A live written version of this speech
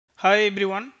Hi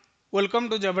everyone, welcome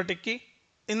to JavaTechie.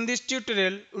 In this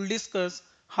tutorial, we'll discuss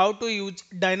how to use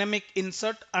dynamic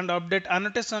insert and update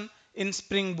annotation in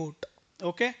Spring Boot.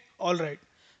 Okay, alright.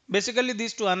 Basically,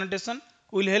 these two annotation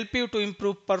will help you to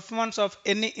improve performance of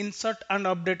any insert and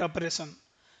update operation.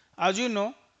 As you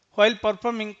know, while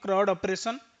performing CRUD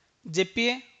operation,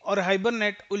 JPA or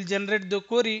Hibernate will generate the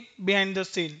query behind the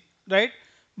scene, right?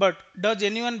 But does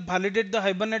anyone validate the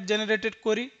Hibernate generated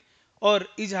query? Or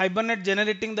is Hibernate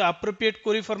generating the appropriate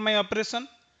query for my operation?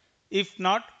 If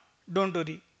not, don't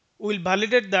worry. We will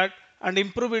validate that and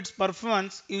improve its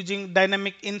performance using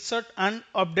dynamic insert and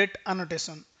update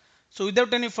annotation. So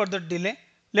without any further delay,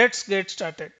 let's get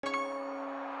started.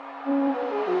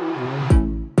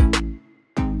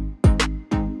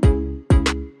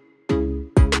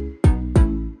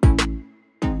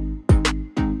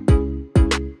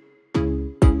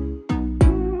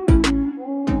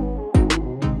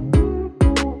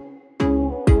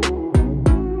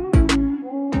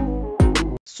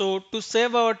 So to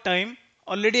save our time,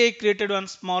 already I created one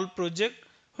small project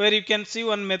where you can see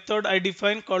one method I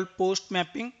defined called post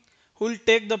mapping, who will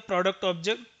take the product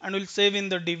object and will save in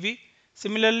the DB.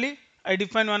 Similarly, I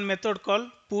define one method called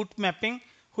put mapping,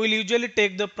 who will usually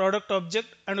take the product object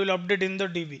and will update in the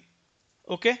DB.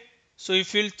 Okay, so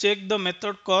if you'll check the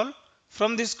method call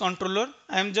from this controller,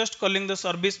 I am just calling the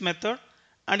service method,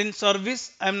 and in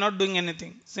service I am not doing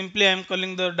anything. Simply I am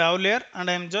calling the DAO layer and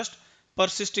I am just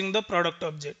persisting the product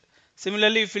object.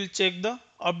 Similarly, if you'll check the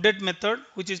update method,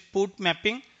 which is put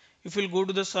mapping, if you'll go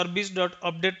to the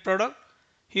service.update product,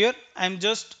 here I am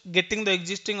just getting the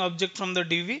existing object from the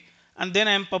DB and then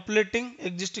I am populating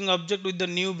existing object with the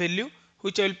new value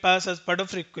which I will pass as part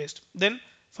of request. Then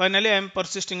finally I am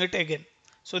persisting it again.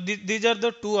 So these are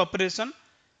the two operations,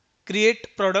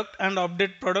 create product and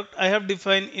update product, I have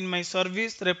defined in my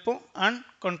service repo and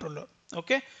controller.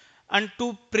 Okay, and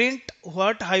to print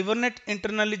what Hibernate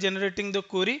internally generating the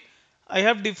query, I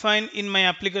have defined in my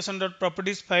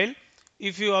application.properties file.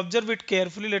 If you observe it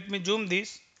carefully, let me zoom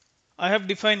this. I have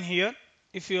defined here,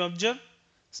 if you observe,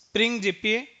 Spring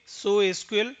JPA show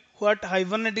SQL what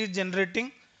Hibernate is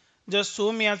generating, just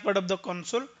show me as part of the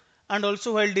console, and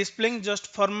also while displaying just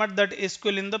format that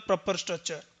SQL in the proper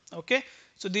structure. Okay,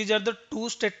 so these are the two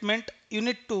statement you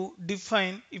need to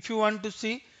define if you want to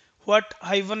see what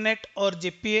Hibernate or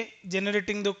JPA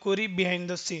generating the query behind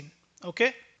the scene.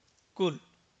 Okay, cool.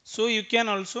 So you can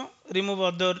also remove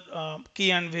other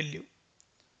key and value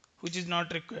which is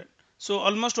not required. So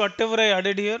almost whatever I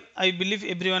added here, I believe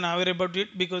everyone aware about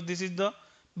it, because this is the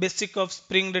basic of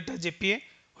Spring Data JPA,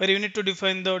 where you need to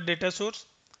define the data source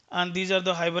and these are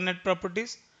the Hibernate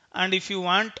properties. And if you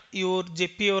want your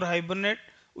JPA or Hibernate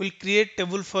will create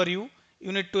table for you,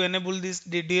 you need to enable this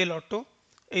DDL auto,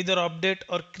 either update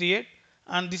or create,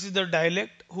 and this is the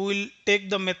dialect who will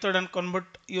take the method and convert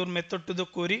your method to the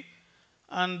query,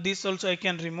 and this also I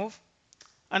can remove.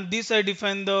 And this I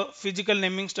define the physical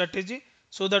naming strategy,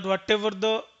 so that whatever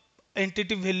the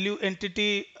entity value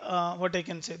what I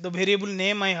can say, the variable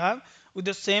name I have, with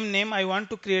the same name I want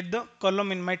to create the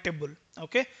column in my table.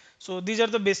 Okay, so these are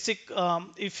the basic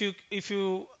if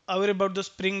you aware about the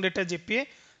Spring Data JPA,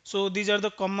 so these are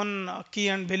the common key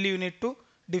and value you need to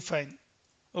define.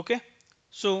 Okay,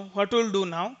 so what we'll do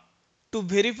now to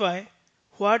verify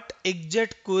what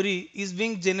exact query is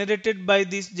being generated by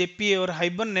this JPA or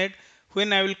Hibernate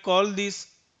when I will call this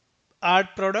add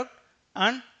product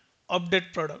and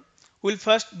update product. We'll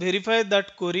first verify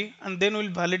that query and then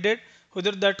we'll validate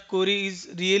whether that query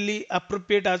is really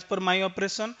appropriate as per my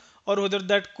operation, or whether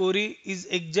that query is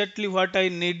exactly what I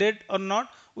needed or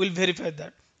not. We'll verify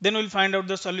that. Then we'll find out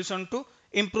the solution to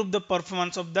improve the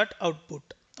performance of that output.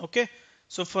 Okay.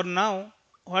 So for now,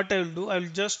 what I will do, I will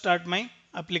just start my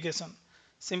application.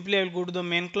 Simply I will go to the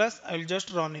main class, I will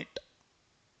just run it.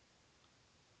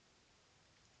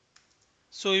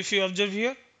 So if you observe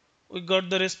here, we got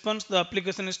the response, the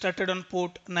application is started on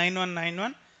port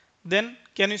 9191. Then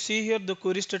can you see here the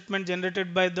query statement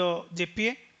generated by the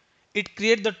JPA? It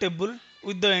create the table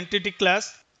with the entity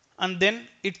class and then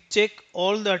it check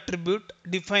all the attribute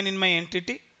defined in my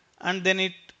entity and then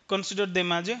it consider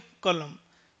them as a column.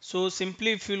 So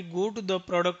simply if you go to the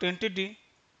product entity,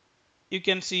 you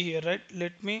can see here, right?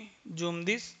 Let me zoom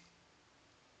this.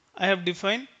 I have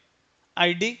defined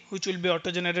ID which will be auto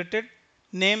generated,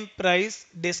 name, price,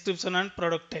 description and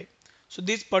product type. So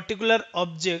this particular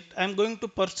object I am going to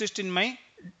persist in my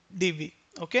DB.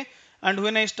 Okay, and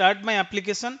when I start my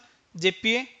application,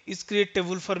 JPA is create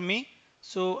table for me,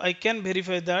 so I can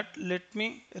verify that. Let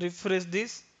me refresh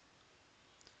this.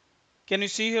 Can you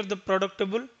see here the product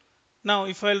table? Now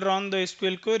if I'll run the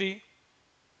SQL query,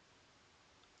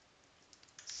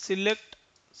 select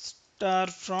star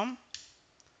from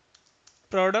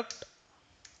product.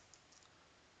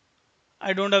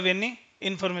 I don't have any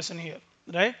information here,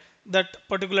 right? That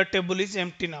particular table is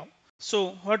empty now. So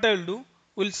what I will do,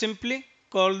 we'll simply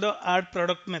call the add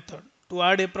product method to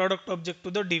add a product object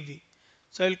to the DB.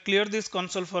 So I will clear this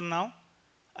console for now.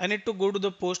 I need to go to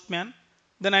the postman.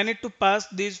 Then I need to pass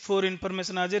these four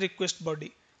information as a request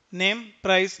body: name,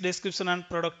 price, description, and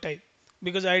product type,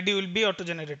 because ID will be auto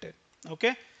generated.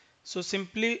 Okay. So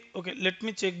simply, okay, let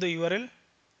me check the URL.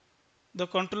 The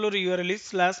controller URL is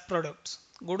 /products.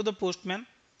 Go to the postman.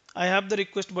 I have the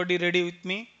request body ready with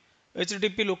me.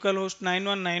 HTTP localhost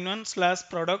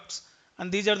 9191/products,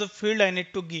 and these are the field I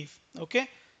need to give. Okay.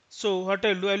 So what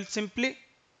I will do, I will simply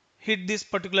hit this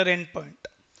particular endpoint.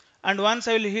 And once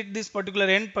I will hit this particular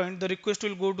endpoint, the request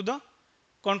will go to the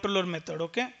controller method.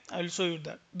 Okay. I will show you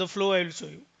that. The flow I will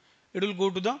show you. It will go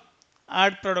to the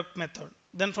add product method.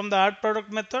 Then from the add product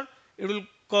method, it will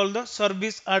call the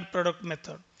service add product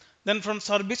method. Then from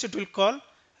service, it will call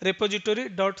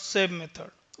repository.save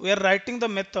method. We are writing the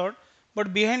method,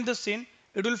 but behind the scene,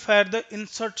 it will fire the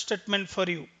insert statement for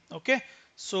you. Okay.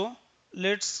 So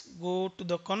let's go to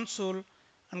the console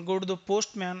and go to the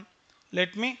postman.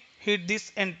 Let me hit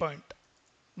this endpoint.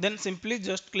 Then simply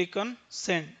just click on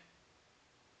send.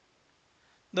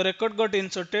 The record got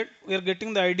inserted. We are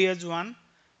getting the ID as 1.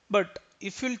 But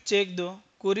if you'll check the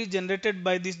query generated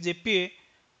by this JPA,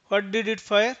 what did it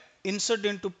fire? Insert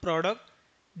into product,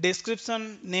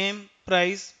 description, name,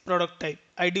 price, product type.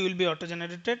 ID will be auto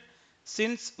generated.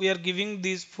 Since we are giving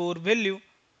these 4 value,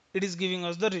 it is giving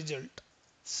us the result.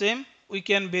 Same we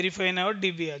can verify in our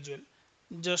DB as well.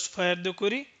 Just fire the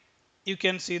query. You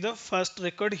can see the first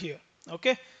record here.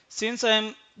 Okay. Since I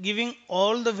am giving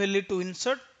all the value to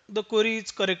insert, the query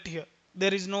is correct here.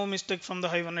 There is no mistake from the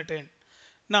Hibernate end.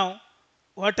 Now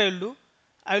what I will do,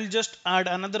 I will just add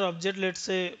another object. Let's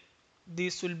say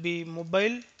this will be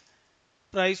mobile,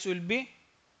 price will be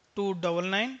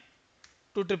 299,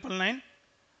 2999.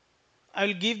 I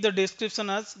will give the description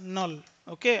as null.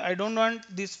 Okay, I don't want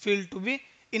this field to be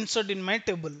inserted in my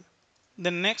table.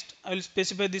 Then next I will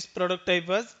specify this product type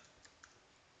as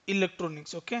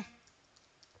electronics. Okay,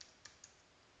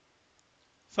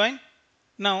 fine.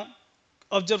 Now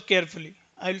observe carefully.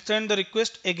 I will send the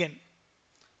request again.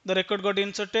 The record got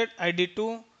inserted, ID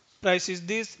 2, price is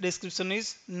this, description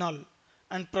is null,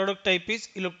 and product type is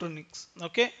electronics.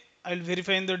 Okay, I will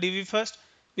verify in the DB first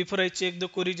before I check the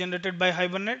query generated by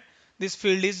Hibernate. This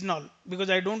field is null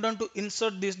because I don't want to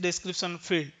insert this description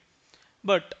field.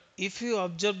 But if you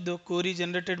observe the query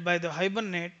generated by the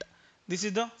Hibernate, this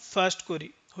is the first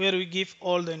query where we give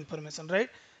all the information, right?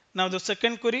 Now the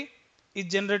second query is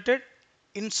generated,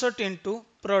 insert into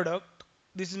product.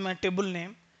 This is my table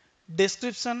name,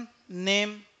 description,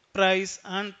 name, price,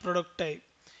 and product type.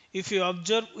 If you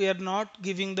observe, we are not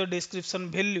giving the description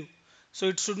value, so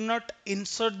it should not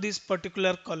insert this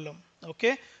particular column.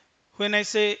 Okay, when I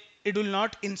say it will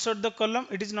not insert the column,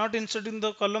 it is not inserting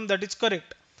the column, that is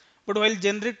correct. But while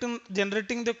generating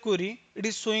the query, it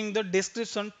is showing the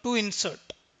description to insert.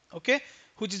 Okay,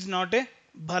 which is not a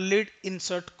valid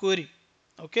insert query.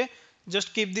 Okay,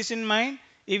 just keep this in mind.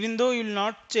 Even though you will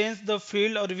not change the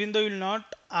field, or even though you will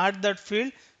not add that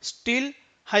field, still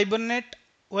Hibernate,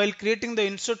 while creating the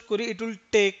insert query, it will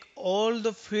take all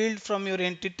the field from your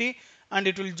entity and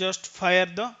it will just fire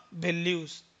the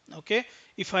values. Okay,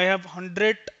 if I have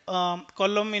 100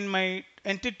 column in my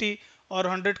entity or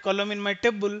 100 column in my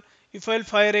table, if I'll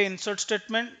fire a insert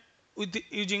statement with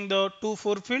using the 2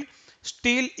 4 field,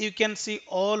 still you can see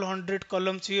all 100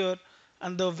 columns here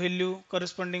and the value,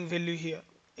 corresponding value here.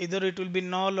 Either it will be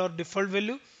null or default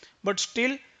value, but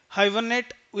still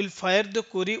Hibernate will fire the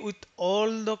query with all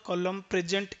the column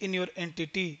present in your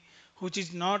entity, which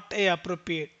is not a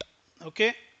appropriate.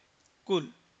 Okay, cool.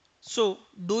 So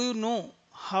do you know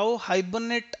how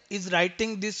Hibernate is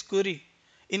writing this query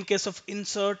in case of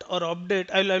insert or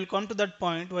update? I'll come to that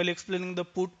point while explaining the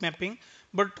put mapping.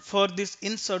 But for this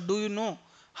insert, do you know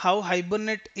how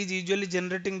Hibernate is usually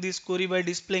generating this query by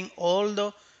displaying all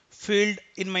the field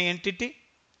in my entity?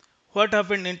 What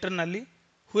happened internally?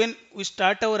 When we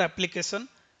start our application,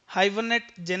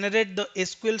 Hibernate generate the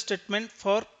SQL statement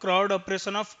for crowd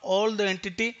operation of all the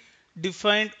entity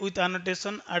defined with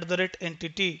annotation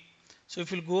 @entity. So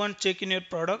if you go and check in your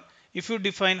product, if you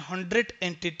define 100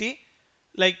 entity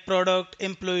like product,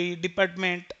 employee,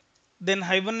 department, then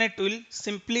Hibernate will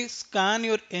simply scan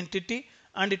your entity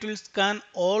and it will scan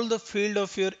all the field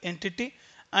of your entity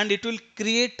and it will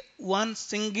create one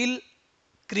single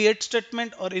create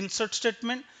statement or insert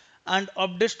statement and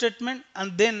update statement,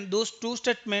 and then those two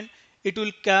statements it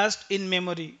will cast in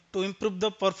memory to improve the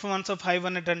performance of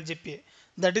Hibernate and JPA.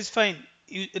 That is fine.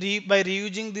 By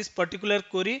reusing this particular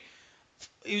query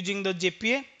using the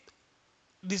JPA,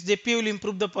 this JPA will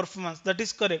improve the performance. That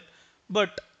is correct.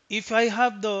 But if I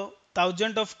have the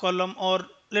thousand of column, or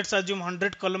let's assume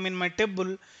 100 column in my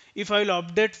table, if I will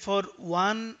update for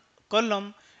one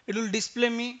column, it will display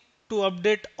me to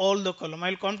update all the column.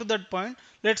 I'll come to that point.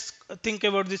 Let's think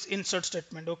about this insert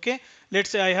statement. Okay,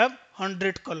 let's say I have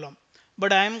 100 column,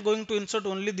 but I am going to insert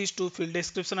only these two fields,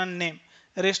 description and name.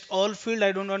 Rest all field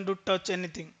I don't want to touch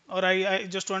anything, or I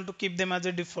just want to keep them as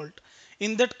a default.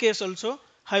 In that case also,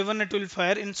 Hibernate will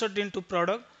fire insert into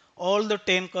product all the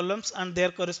 10 columns and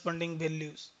their corresponding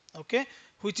values. Okay,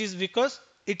 which is because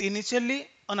it initially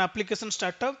on application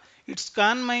startup, it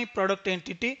scan my product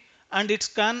entity and it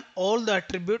scan all the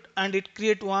attribute and it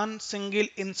create one single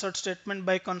insert statement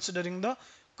by considering the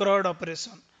CRUD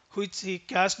operation, which he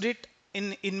cached it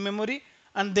in memory,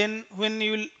 and then when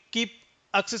you will keep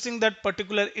accessing that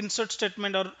particular insert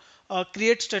statement or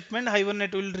create statement,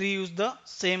 Hibernate will reuse the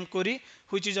same query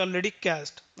which is already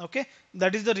cached. Okay,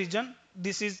 that is the reason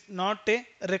this is not a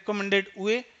recommended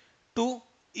way to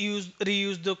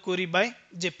reuse the query by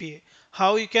JPA.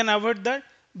 How you can avoid that?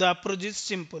 The approach is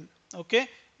simple. Okay,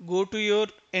 go to your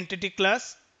entity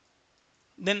class,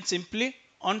 then simply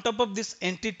on top of this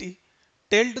entity,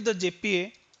 tell to the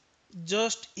JPA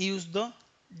just use the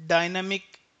dynamic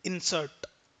insert.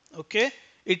 Okay,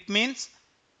 it means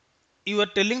you are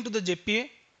telling to the JPA,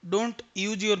 don't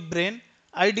use your brain.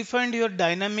 I defined your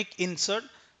dynamic insert.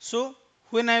 So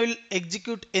when I will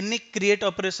execute any create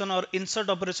operation or insert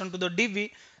operation to the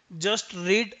DB, just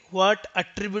read what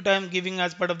attribute I am giving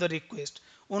as part of the request.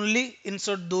 Only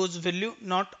insert those value,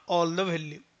 not all the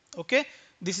value. Okay,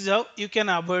 this is how you can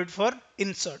avoid for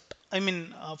insert. I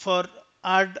mean for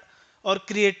add or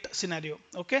create scenario.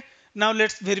 Okay, now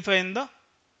let's verify in the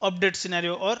update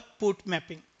scenario or put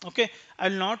mapping. Okay,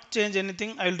 I'll not change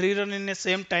anything, I'll rerun in the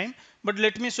same time, but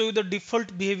let me show you the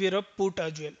default behavior of put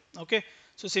as well. Okay,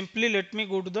 so simply let me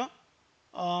go to the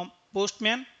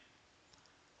postman.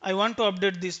 I want to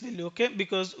update this value. Okay,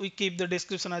 because we keep the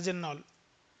description as a null.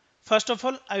 First of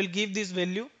all, I will give this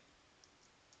value.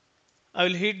 I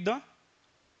will hit the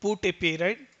put API,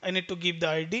 right? I need to give the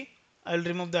ID. I'll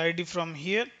remove the ID from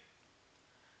here.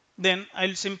 Then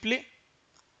I'll simply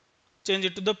change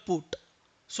it to the put.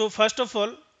 So first of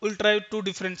all, we'll try two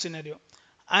different scenario.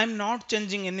 I'm not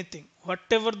changing anything.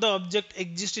 Whatever the object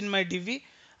exists in my DB,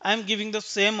 I'm giving the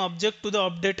same object to the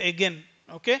update again.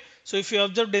 Okay. So if you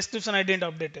observe description, I didn't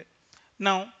update it.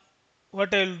 Now,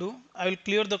 what I will do, I will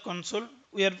clear the console.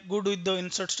 We are good with the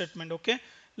insert statement. Okay.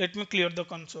 Let me clear the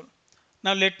console.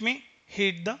 Now let me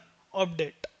hit the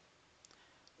update.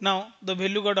 Now the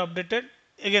value got updated.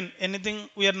 Again, anything,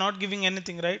 we are not giving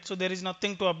anything, right? So there is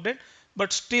nothing to update.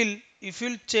 But still, if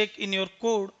you'll check in your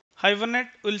code, Hibernate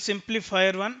will simply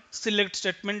fire one select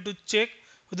statement to check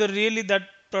whether really that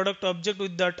product object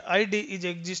with that ID is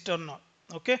exist or not.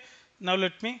 Okay. Now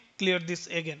let me clear this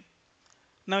again.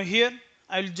 Now here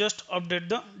I will just update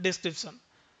the description.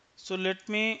 So let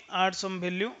me add some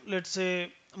value. Let's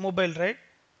say mobile, right?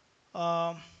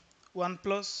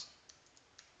 OnePlus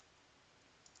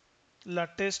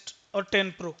latest or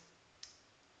 10 Pro.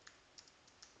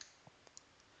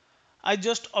 I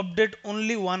just update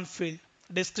only one field,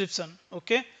 description.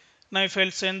 Okay. Now if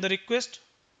I'll send the request,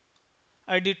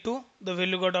 ID 2, the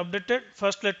value got updated.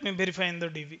 First let me verify in the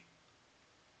DB.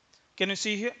 Can you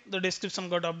see here? The description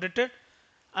got updated.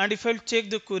 And if I'll check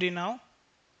the query now,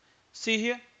 see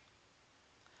here,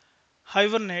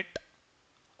 Hibernate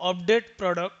update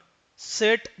product,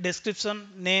 set description,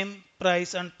 name,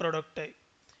 price and product type.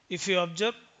 If you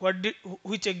observe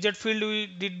which exact field we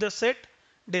did the set,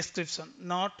 description,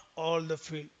 not all the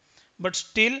field. But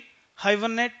still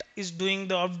Hibernate is doing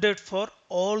the update for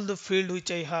all the field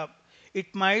which I have.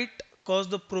 It might cause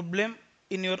the problem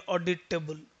in your audit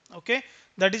table. Okay,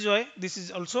 that is why this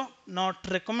is also not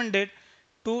recommended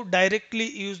to directly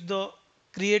use the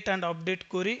create and update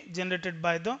query generated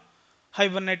by the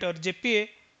Hibernate or JPA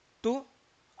to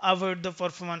avoid the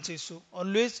performance issue.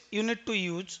 Always you need to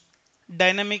use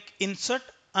dynamic insert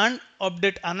and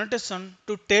update annotation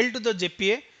to tell to the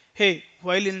JPA, hey,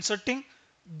 while inserting,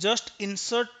 just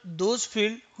insert those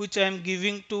fields which I am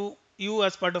giving to you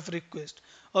as part of request,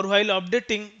 or while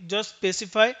updating, just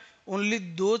specify only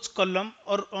those column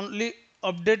or only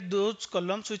update those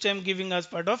columns which I am giving as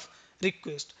part of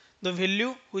request. The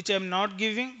value which I am not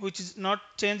giving, which is not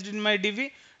changed in my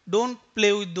DB, don't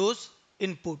play with those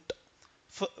input.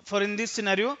 For in this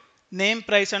scenario, name,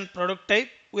 price and product type,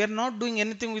 we are not doing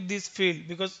anything with this field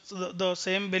because the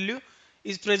same value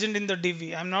is present in the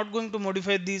DB. I'm not going to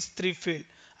modify these three fields.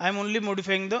 I'm only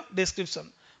modifying the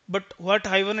description. But what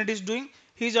Hibernate is doing,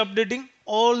 he is updating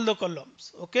all the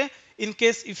columns. Okay, in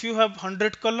case if you have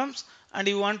 100 columns and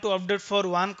you want to update for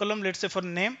one column, let's say for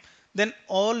name, then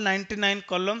all 99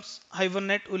 columns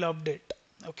Hibernate will update.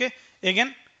 Okay,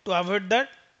 again, to avoid that,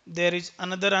 there is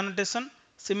another annotation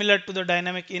similar to the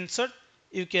dynamic insert.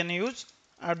 You can use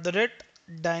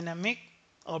 @dynamic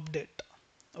update.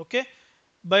 Okay,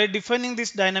 by defining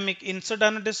this dynamic insert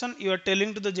annotation, you are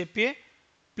telling to the JPA,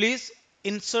 please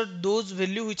insert those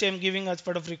value which I am giving as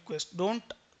part of request. Don't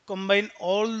combine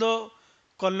all the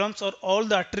columns or all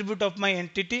the attribute of my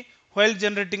entity while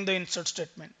generating the insert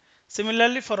statement.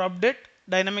 Similarly, for update,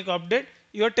 dynamic update,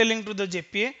 you are telling to the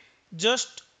JPA,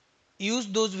 just use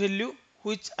those value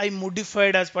which I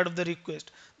modified as part of the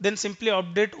request. Then simply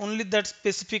update only that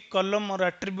specific column or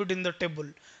attribute in the table,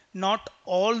 not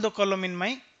all the column in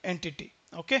my entity.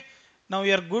 Okay, now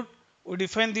we are good. We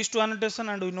define these two annotation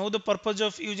and we know the purpose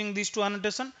of using these two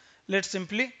annotation. Let's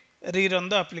simply rerun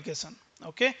the application.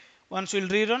 Okay, once we'll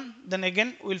rerun, then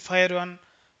again we'll fire one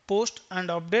post and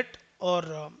update,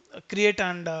 or create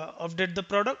and update the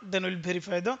product. Then we'll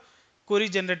verify the query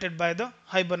generated by the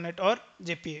Hibernate or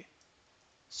JPA.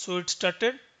 So it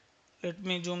started. Let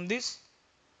me zoom this.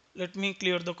 Let me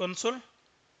clear the console.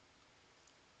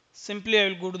 Simply I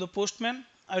will go to the postman.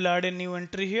 I will add a new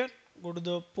entry here. Go to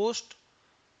the post.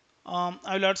 I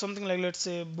will add something like, let's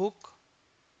say, book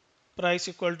price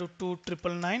equal to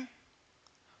 2,999.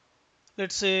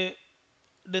 Let's say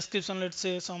description, let's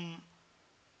say some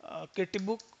Kitty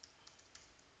book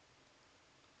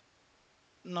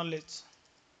knowledge.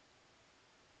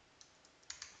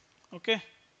 Okay,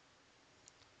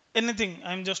 anything,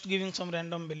 I'm just giving some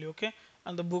random value. Okay,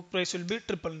 and the book price will be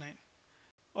 999.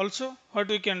 Also, what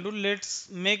we can do, let's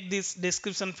make this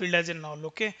description field as a null.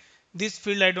 Okay, this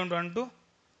field I don't want to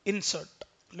insert,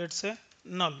 let's say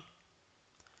null.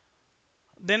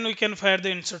 Then we can fire the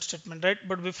insert statement, right?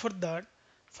 But before that,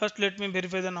 first let me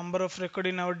verify the number of record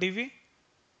in our DB.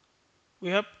 We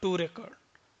have 2 record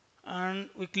and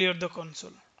we clear the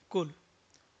console. Cool.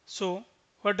 So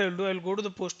what I will do, I will go to the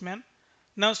postman.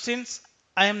 Now since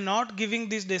I am not giving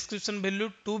this description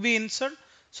value to be insert,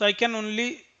 so I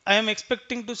am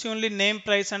expecting to see only name,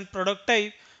 price and product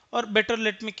type, or better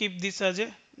let me keep this as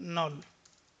a null.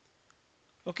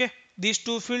 Okay, these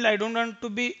two field I don't want to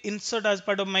be insert as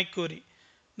part of my query.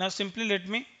 Now simply let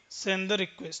me send the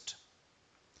request.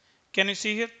 Can you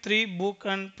see here 3 book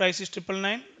and price is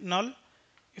 999 null.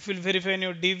 If you will verify in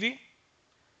your DB,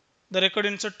 the record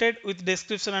inserted with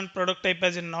description and product type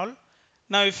as a null.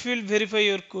 Now if you will verify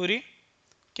your query,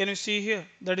 can you see here?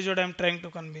 That is what I am trying to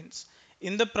convince.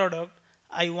 In the product,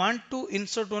 I want to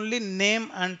insert only name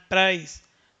and price,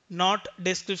 not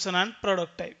description and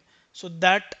product type. So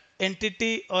that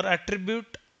entity or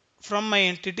attribute from my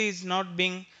entity is not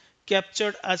being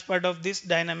captured as part of this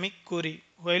dynamic query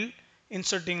while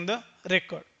inserting the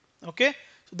record. Okay,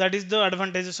 so that is the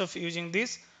advantages of using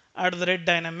this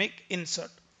 @dynamic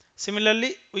insert.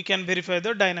 Similarly, we can verify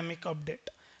the dynamic update.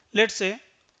 Let's say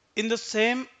in the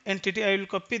same entity, I will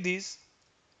copy this.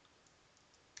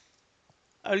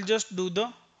 I will just do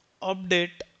the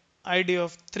update ID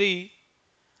of 3.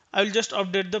 I will just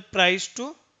update the price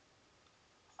to,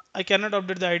 I cannot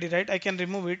update the ID, right? I can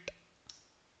remove it.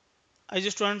 I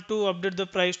just want to update the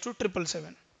price to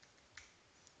 777.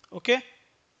 Okay,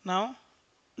 now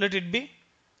let it be.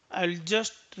 I will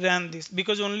just run this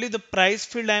because only the price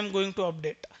field I am going to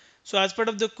update. So as part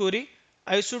of the query,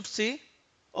 I should see,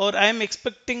 or I am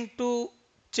expecting to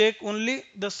check only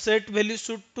the set value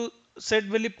set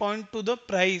value point to the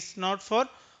price, not for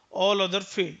all other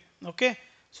field. Okay,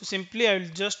 so simply I will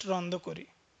just run the query.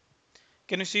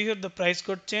 Can you see here the price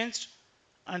got changed?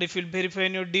 And if you verify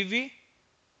in your DB,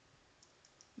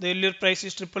 the earlier price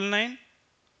is 999,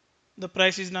 the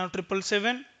price is now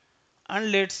 777,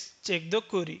 and let's check the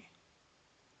query.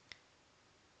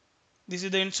 This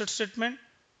is the insert statement.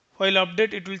 While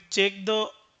update, it will check the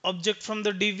object from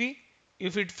the DB.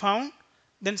 If it found,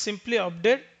 then simply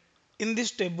update. In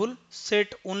this table,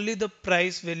 set only the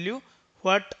price value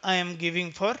what I am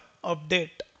giving for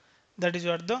update. That is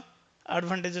what the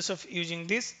advantages of using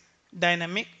this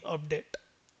dynamic update.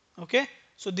 Okay,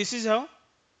 so this is how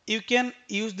you can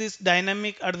use this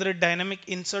dynamic dynamic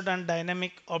insert and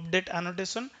dynamic update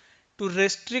annotation to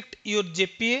restrict your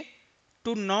JPA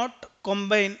to not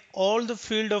combine all the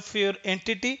field of your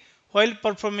entity while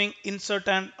performing insert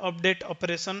and update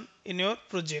operation in your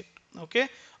project. Okay,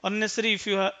 unnecessary,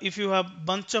 if you have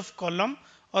bunch of column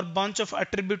or bunch of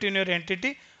attribute in your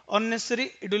entity,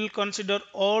 unnecessary it will consider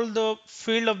all the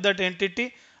field of that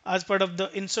entity as part of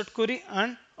the insert query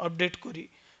and update query,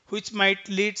 which might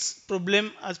leads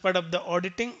problem as part of the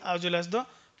auditing as well as the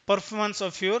performance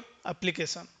of your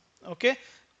application. Okay,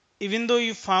 even though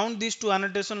you found these two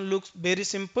annotation looks very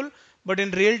simple, but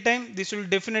in real time this will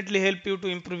definitely help you to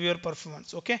improve your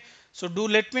performance. Okay, so do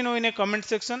let me know in a comment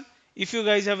section if you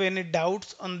guys have any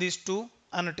doubts on these two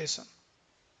annotation.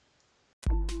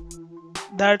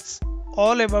 That's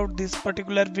all about this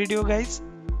particular video, guys.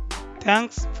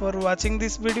 Thanks for watching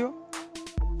this video.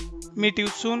 Meet you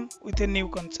soon with a new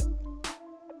concept.